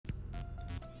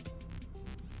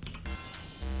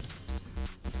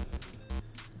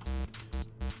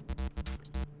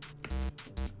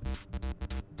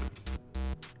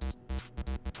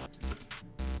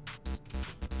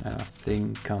I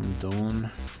think I'm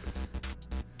done.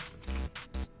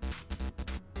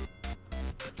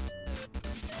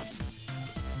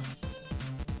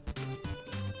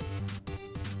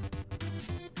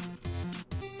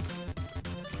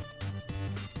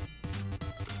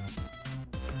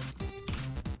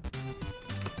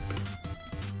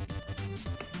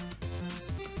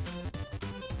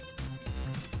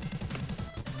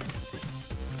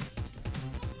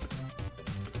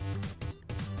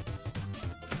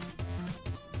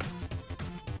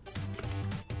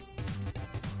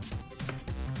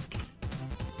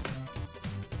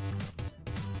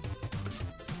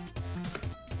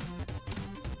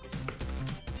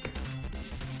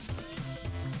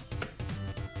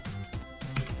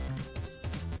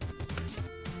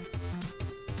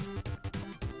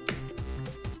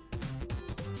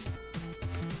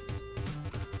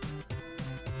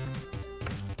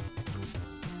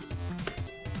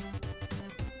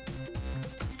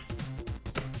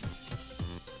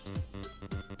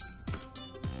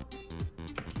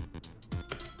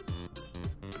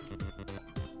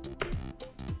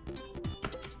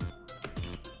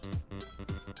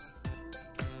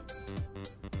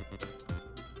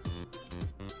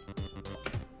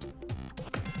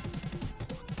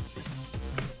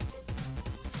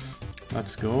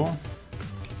 Let's go.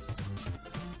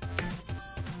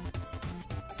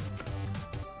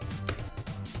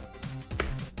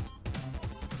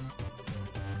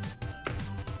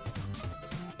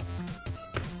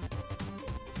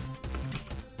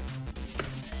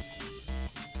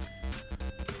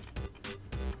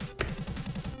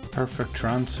 Perfect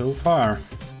run so far.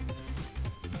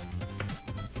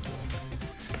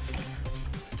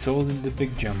 It's all in the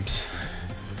big jumps.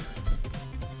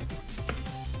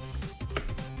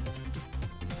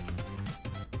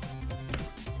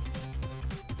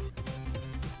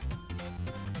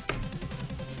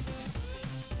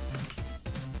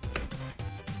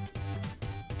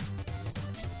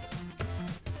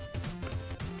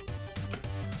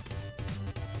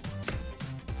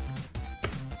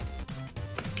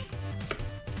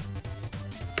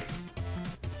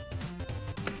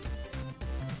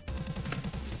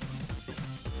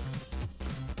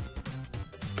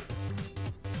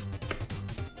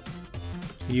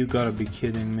 You gotta be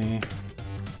kidding me.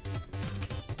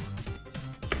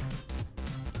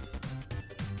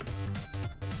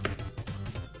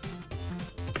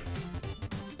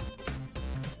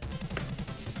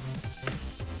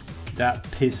 That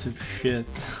piece of shit.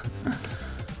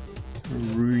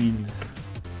 Ruined.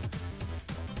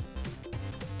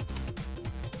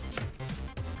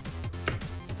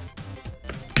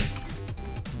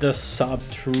 The sub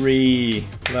 3.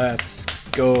 Let's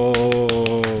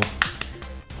go.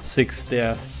 6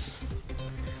 deaths.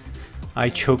 I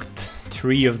choked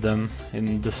 3 of them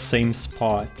in the same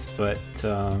spot, but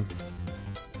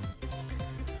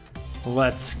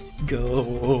let's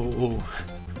go.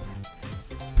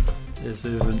 This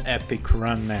is an epic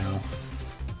run now.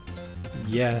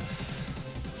 Yes.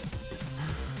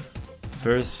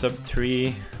 First sub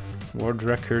 3 world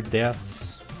record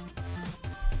deaths.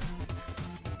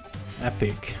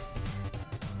 Epic.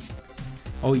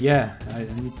 Oh yeah, I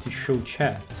need to show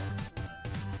chat.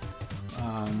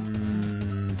 I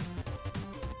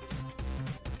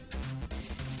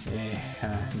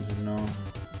don't know.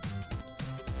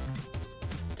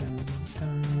 Dun,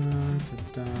 dun,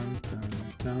 dun, dun,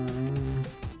 dun.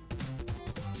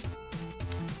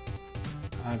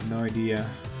 I have no idea.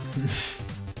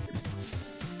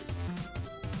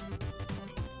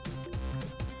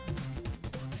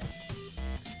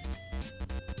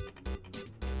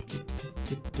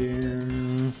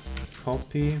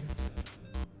 Copy.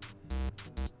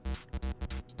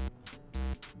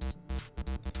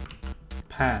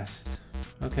 Passed.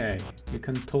 Okay, you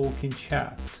can talk in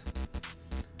chat.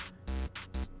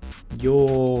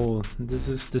 Yo, this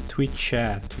is the Twitch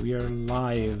chat. We are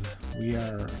live. We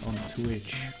are on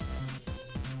Twitch.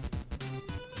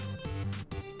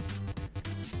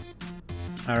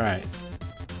 Alright.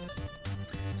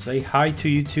 Say hi to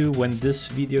you two. When this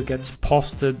video gets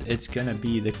posted, it's gonna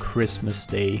be the Christmas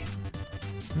day.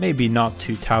 Maybe not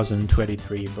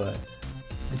 2023, but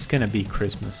it's gonna be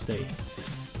Christmas day.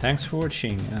 Thanks for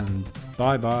watching and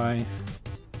bye bye.